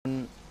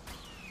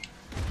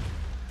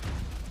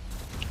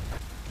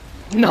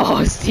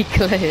Nasty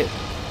clip.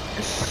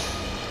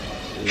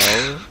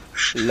 Lol.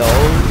 Lol.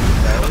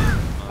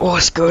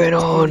 What's going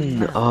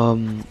on?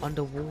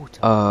 Underwater.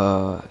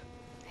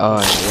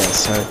 Yeah,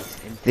 so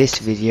this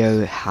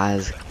video we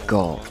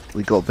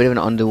got a bit of an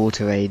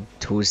underwater raid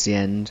towards the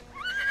end.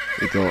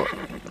 We got,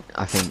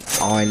 I think,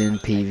 island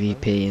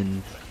PvP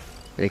and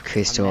the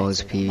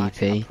crystals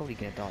PvP.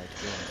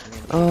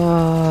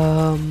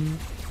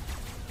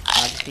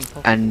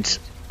 And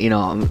you know,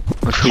 I'm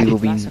people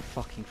been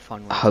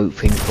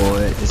hoping for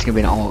it. There's gonna be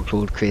an Ark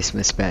Lord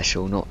Christmas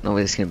special. Not that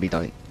it's gonna be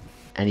like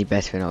any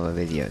better than other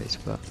videos,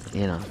 but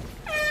you know.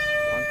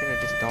 I'm gonna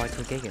just die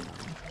to a giga now.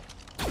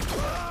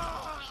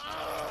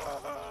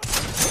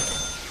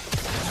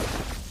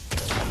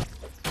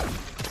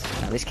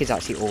 Now this kid's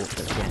actually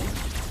awful at the game.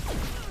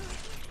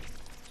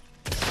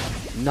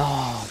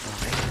 No, bro,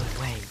 ain't no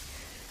way.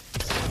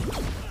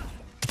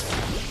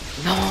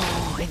 No,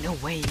 ain't no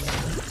way.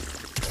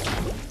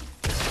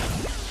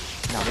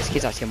 No, this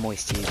kid's actually a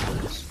moist to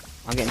use.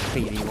 I'm getting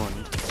 3v1.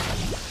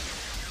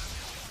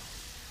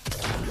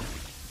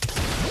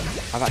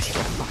 I've actually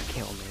got a fucking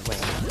hit on me.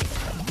 Wait.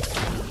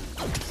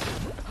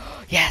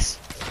 Yes!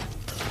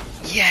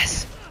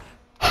 Yes!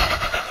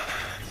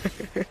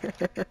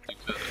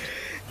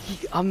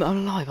 I'm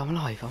alive, I'm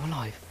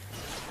alive.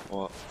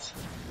 What?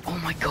 Oh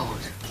my god.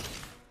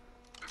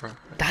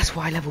 That's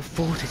why I level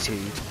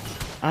fortitude.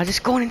 And I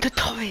just gone into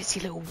turrets,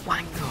 you little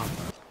wanker.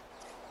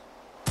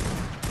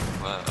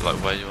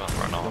 Where you at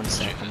right now? 1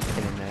 second, I'm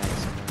killing there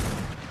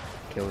somewhere.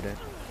 Killed it.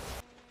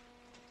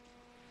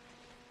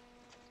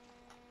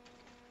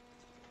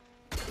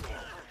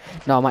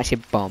 No, I'm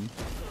actually a bomb.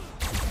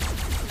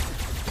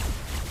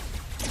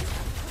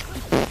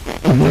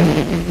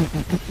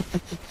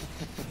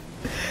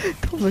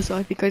 Thomas,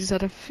 I think I just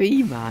had a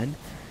 3-man.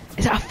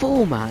 Is that a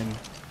 4-man?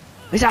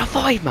 Is that a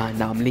 5-man?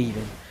 No, I'm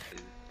leaving.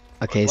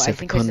 Okay, so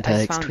for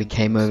context, we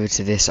came over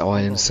to this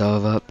island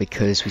server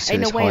because we saw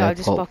this higher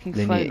pop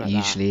than it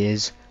usually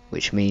is,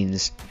 which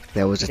means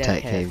there was a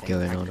tech cave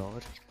going on.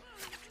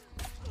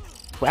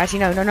 Wait, actually,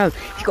 no.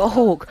 You got a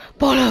hawk.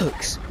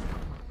 Bollocks!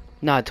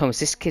 No, Thomas,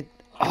 this kid.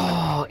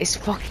 Oh, it's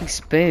fucking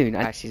Spoon.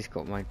 I actually just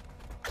got my.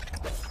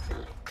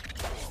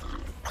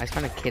 I just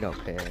found a kid up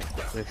here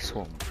with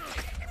Swamp.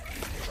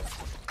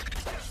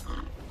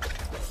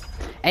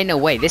 Ain't no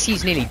way. This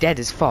he's nearly dead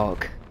as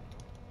fuck.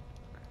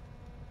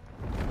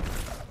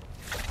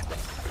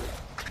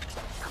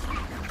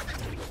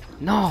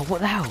 No, what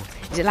the hell?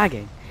 Is it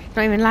lagging? It's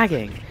not even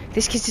lagging.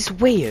 This kid's just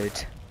weird.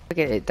 I'll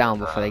get it down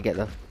before they get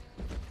the...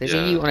 There's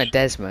a U on a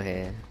Desma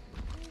here.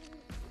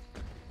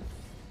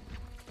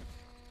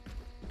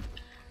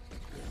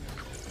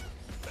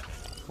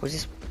 What's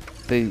this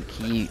book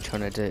you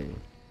trying to do?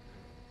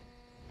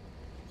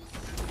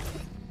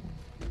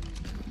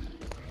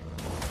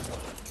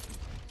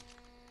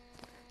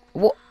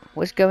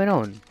 What's going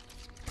on?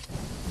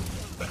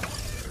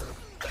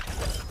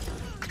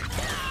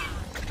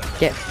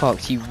 Get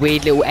fucked, you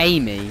weird little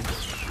Amy.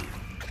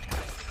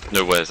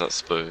 No, where's that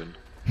Spoon?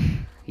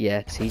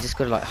 Yeah, so you just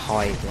gotta like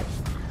hide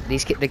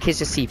it. The kids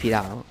just CP'd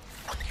out.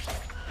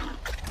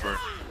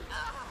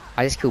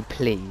 I just killed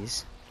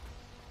Please.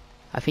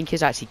 I think he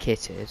was actually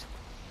kitted.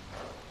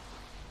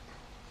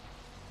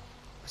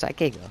 Was that a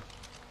Giga?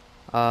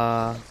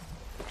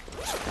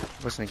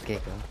 Wasn't a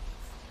Giga.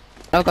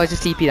 Oh guys,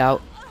 just TP'd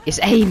out. It's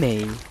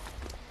Amy.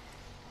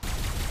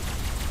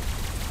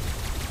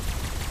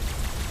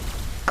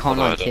 Can't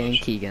lie, Kieran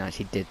Keegan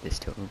actually did this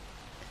to him.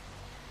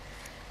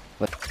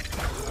 What?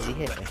 Is he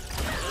here?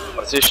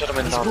 I see shut him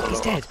in down.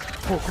 He's dead.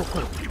 Cool.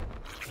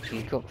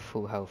 He's got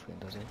full health in,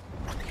 does he?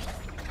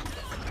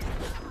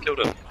 Killed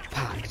him.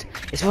 Packed.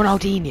 It's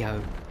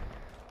Ronaldinho.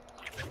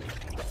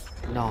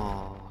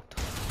 No.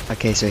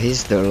 Okay, so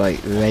here's the like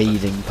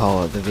raiding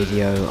part of the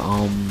video.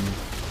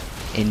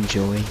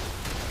 Enjoy.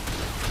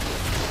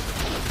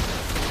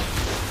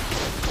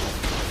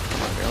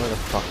 Where the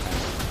fuck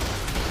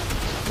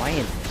am I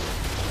in?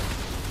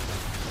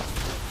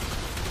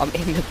 I'm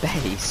in the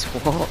base.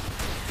 What?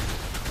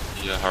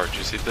 Yeah, Harry, do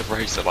you see the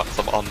racer like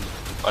some on?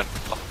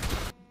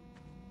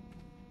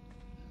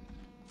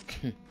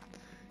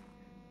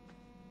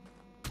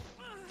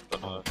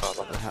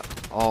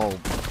 Oh.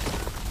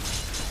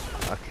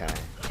 Okay.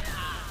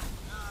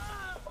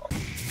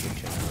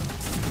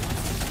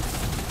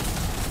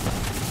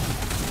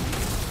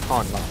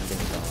 Can't lie, I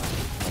didn't die.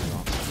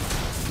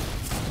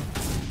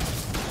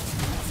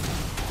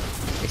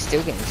 It's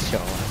still getting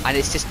shot, and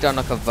it's just done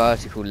like a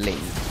vertical leap.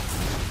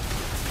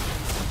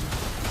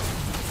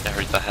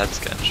 Harry, the head's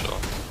getting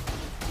shot.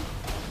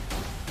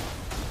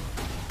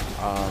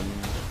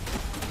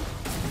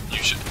 You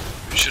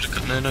should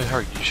have. No,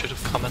 Harry, you should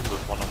have come in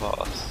with one of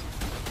us.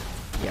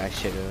 Yeah, I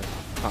should have.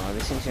 Oh,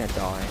 this thing's gonna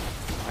die.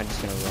 I'm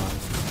just gonna run.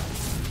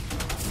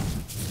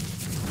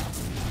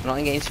 I'm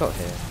not getting shot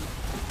here.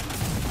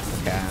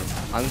 Okay,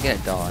 I'm gonna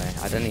die.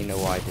 I don't even know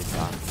why I did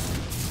that.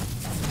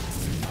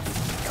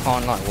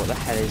 Can't lie, what the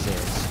hell is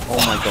this? Oh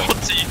my god.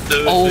 What's he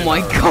doing? Oh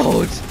my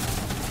god!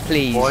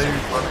 Please. Why are you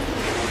running?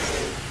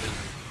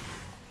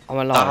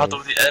 I'm That alive. had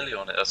all the Ellie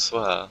on it, I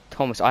swear.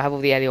 Thomas, I have all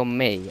the Ellie on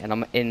me, and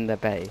I'm in the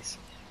base.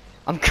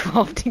 I'm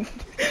crafting.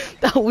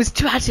 That was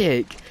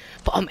tragic,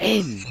 but I'm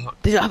in.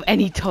 They don't have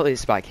any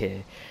turrets back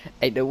here.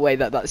 Ain't no way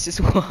that that's just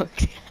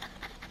worked.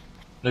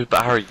 No,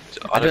 but Harry,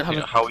 I don't have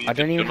know a, how you. I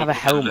don't you're even have not a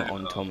gonna helmet do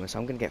on, that. Thomas.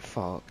 I'm gonna get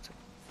fucked.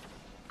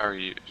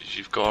 Harry,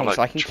 you've got Thomas,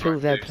 like. I can try kill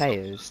and their do something.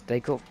 players. They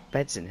got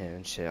beds in here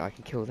and shit. I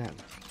can kill them.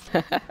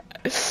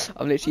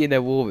 I'm literally in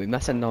their war room.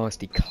 That's a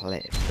nasty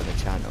clip for the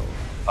channel.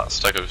 That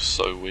Stego's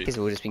so weak. These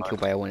have all just been killed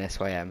by a 1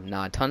 SYM.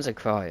 Nah, tons of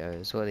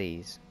cryos. What are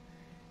these?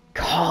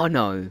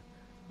 Carno!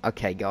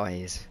 Okay,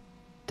 guys.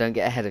 Don't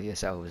get ahead of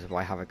yourselves if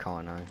I have a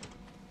Carno.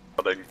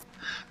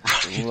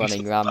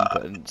 Running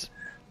rampant.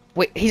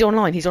 Wait, he's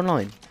online, he's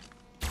online.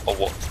 Oh,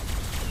 what?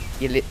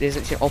 Yeah, there's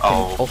actually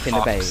off in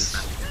the base.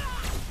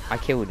 I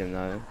killed him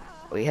though.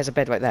 Oh, he has a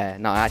bed right there.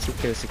 No, I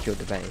actually secured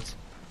the base.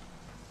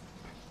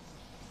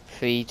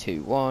 3,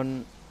 2,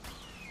 1.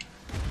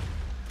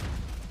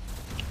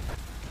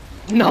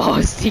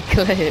 Nasty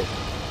clip.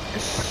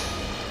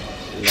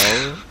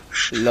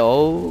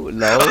 Low.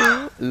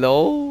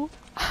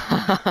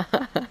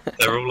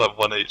 They're all like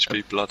 1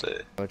 HP bloody.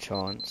 No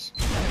chance.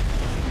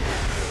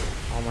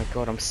 Oh my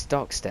god, I'm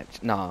stuck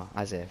stepped. Nah,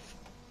 as if.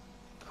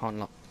 Can't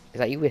lock. Is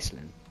that you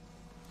whistling?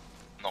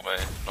 Not me,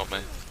 not me.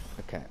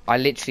 Okay. I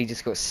literally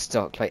just got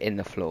stuck like in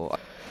the floor.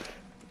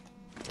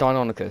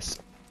 Deinonychus.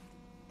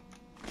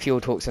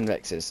 Fuel Talks and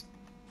Vexes.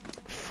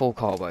 4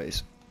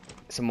 carbos.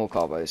 Some more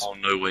carbos. Oh,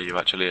 no way you're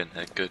actually in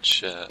here. Good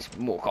shit.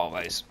 More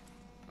carbos.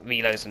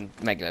 Velos and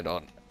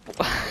Megalodon.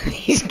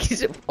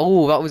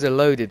 Oh, that was a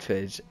loaded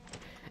fish.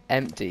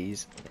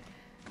 Empties.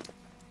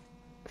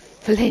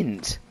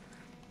 Flint.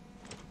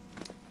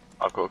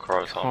 I've got a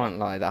cryo Can't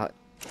lie, that.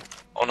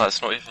 Oh no,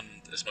 it's not even.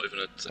 It's not even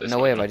a. It's No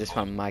not way even have I a just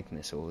bomb. found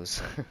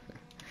Magnusaurs.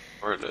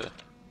 Really?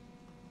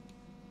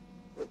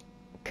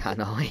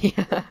 Can I?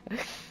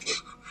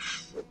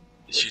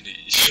 You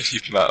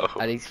need metal.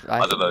 At least I I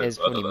don't think know, there's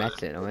I don't probably know.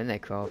 metal in them when they're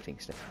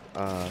crafting stuff.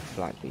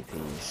 Flag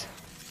BPs.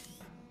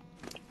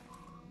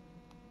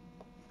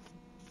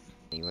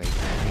 Anyway,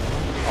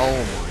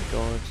 oh my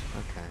god.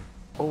 Okay.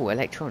 Oh,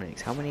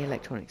 electronics. How many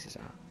electronics is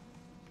that?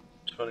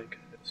 20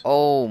 kills.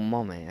 Oh,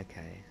 mommy.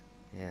 Okay.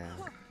 Yeah.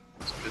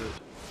 That's good.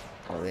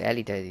 Oh, the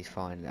LED's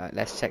fine.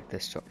 Let's check the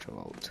structure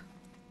vault.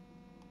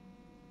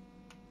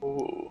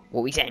 Ooh.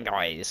 What we saying,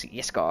 guys?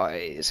 Yes,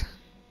 guys.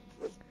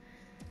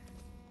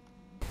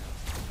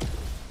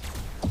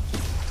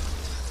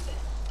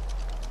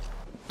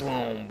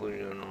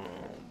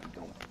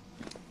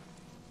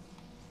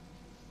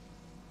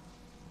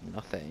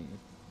 Nothing.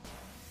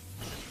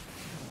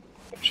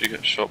 She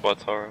gets shot by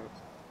turret.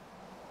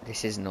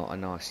 This is not a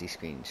nasty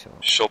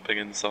screenshot. Shopping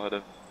inside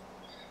of.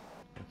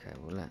 Okay,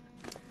 well let.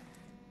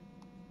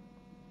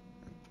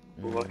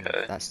 Ooh,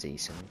 okay. That's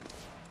decent.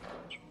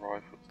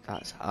 Rifle.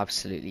 That's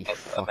absolutely That's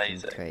fucking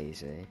amazing.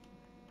 crazy.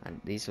 And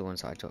these are the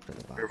ones I dropped at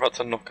the back. You're about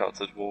to knock out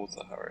the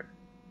water, Harry.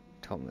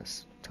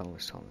 Thomas.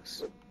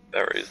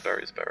 Berries,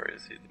 berries,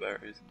 berries. Eat the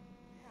berries.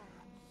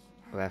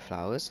 Rare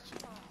flowers.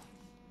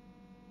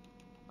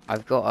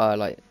 I've got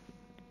like.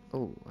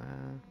 Oh.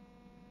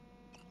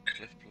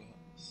 Cliff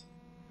blocks.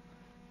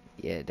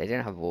 Yeah, they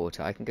don't have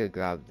water. I can go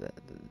grab that.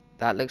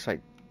 That looks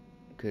like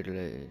good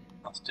loot.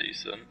 That's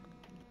decent.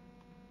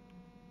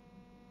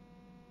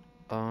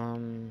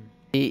 3,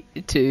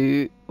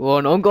 2,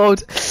 1. On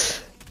God.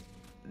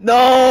 No.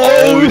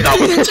 Oh, that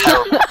was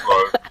terrible,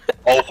 bro.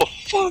 Oh, for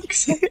fuck's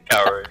sake,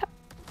 Harry.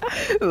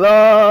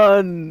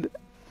 Run!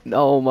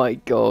 Oh my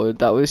god,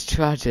 that was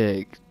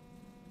tragic.